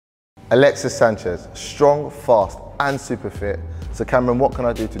Alexis Sanchez, strong, fast, and super fit. So Cameron, what can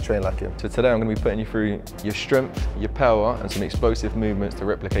I do to train like him? So today I'm going to be putting you through your strength, your power, and some explosive movements to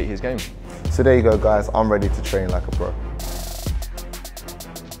replicate his game. So there you go, guys. I'm ready to train like a pro.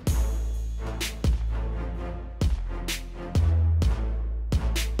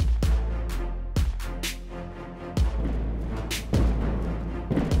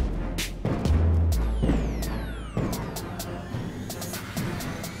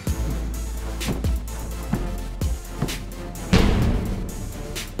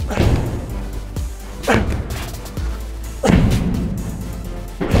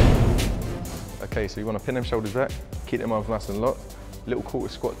 Okay, so you want to pin them shoulders back, keep them arms nice and locked, little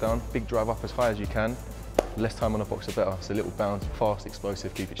quarter squat down, big drive up as high as you can, less time on the box the better, so little bounce, fast,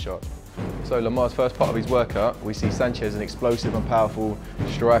 explosive, keep it sharp. So Lamar's first part of his workout, we see Sanchez, an explosive and powerful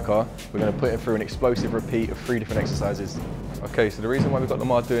striker. We're going to put him through an explosive repeat of 3 different exercises. Okay, so the reason why we've got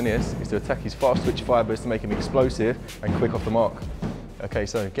Lamar doing this is to attack his fast twitch fibers to make him explosive and quick off the mark. Okay,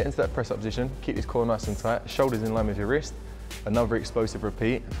 so get into that press up position, keep his core nice and tight, shoulders in line with your wrist. Another explosive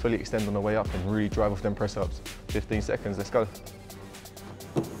repeat, fully extend on the way up and really drive off them press ups. 15 seconds, let's go.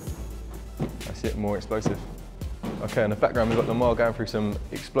 That's it, more explosive. Okay, in the background we've got Lamar going through some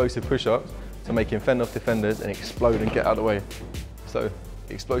explosive push-ups to make him fend off defenders and explode and get out of the way. So,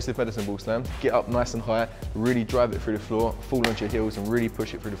 explosive medicine ball slam, get up nice and high, really drive it through the floor, fall onto your heels and really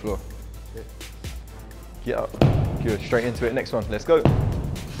push it through the floor. Get up, good, straight into it, next one, let's go.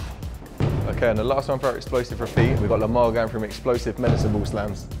 Okay, and the last one for our explosive repeat, we've got Lamar going from explosive medicine ball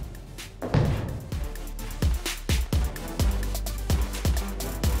slams.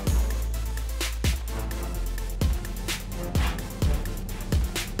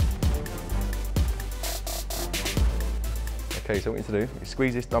 Okay, so what you need to do is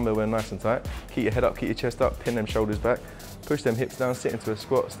squeeze this dumbbell in nice and tight, keep your head up, keep your chest up, pin them shoulders back, push them hips down, sit into a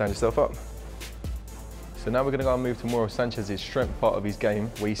squat, stand yourself up. So now we're going to go and move to more of Sanchez's strength part of his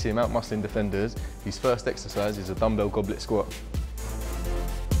game, where you see him out-muscling defenders. His first exercise is a dumbbell goblet squat.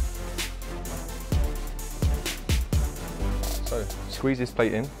 So squeeze this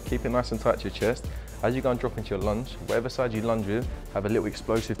plate in, keep it nice and tight to your chest. As you go and drop into your lunge, whatever side you lunge with, have a little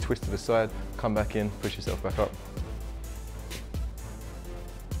explosive twist to the side, come back in, push yourself back up.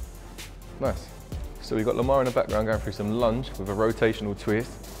 Nice. So we've got Lamar in the background going through some lunge with a rotational twist.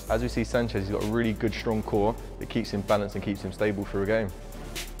 As we see Sanchez, he's got a really good strong core that keeps him balanced and keeps him stable through a game.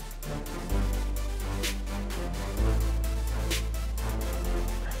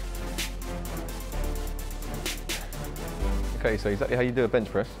 Okay, so exactly how you do a bench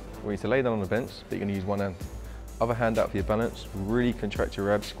press. We need to lay down on the bench, but you're going to use one hand. Other hand out for your balance, really contract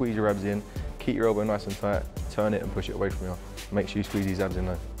your abs, squeeze your abs in, keep your elbow nice and tight, turn it and push it away from you. Make sure you squeeze these abs in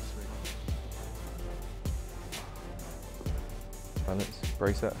though. Balance,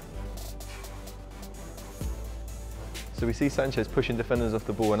 brace that. So we see Sanchez pushing defenders off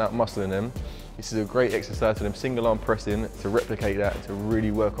the ball and out muscling them. This is a great exercise for them single arm pressing to replicate that, to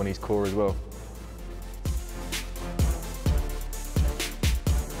really work on his core as well.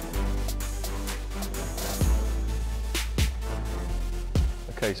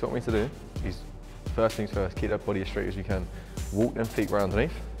 Okay, so what we need to do is, first things first, keep that body as straight as you can. Walk them feet round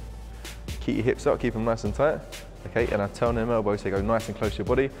underneath. Keep your hips up, keep them nice and tight. Okay, and I turn them elbows so they go nice and close to your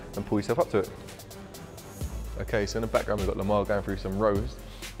body and pull yourself up to it. Okay, so in the background we've got Lamar going through some rows.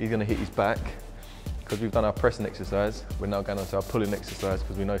 He's going to hit his back. Because we've done our pressing exercise, we're now going on to our pulling exercise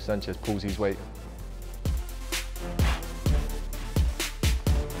because we know Sanchez pulls his weight.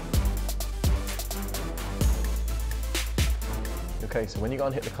 Okay, so when you go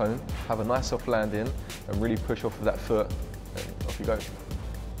and hit the cone, have a nice soft landing and really push off of that foot. And off you go.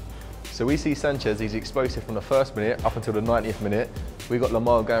 So we see Sanchez, he's explosive from the first minute up until the 90th minute. We've got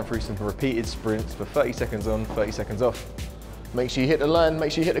Lamar going through some repeated sprints for 30 seconds on, 30 seconds off. Make sure you hit the line,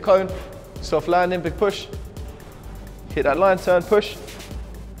 make sure you hit the cone. Soft landing, big push. Hit that line, turn, push.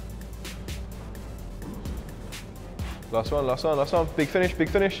 Last one, last one, last one. Big finish, big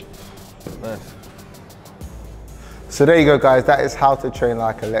finish. Nice. So there you go, guys. That is how to train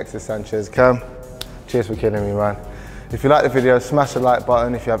like Alexis Sanchez. Cam, cheers for killing me, man. If you like the video, smash the like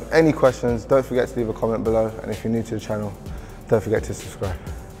button. If you have any questions, don't forget to leave a comment below. And if you're new to the channel, don't forget to subscribe.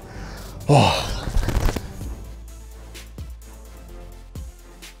 Oh.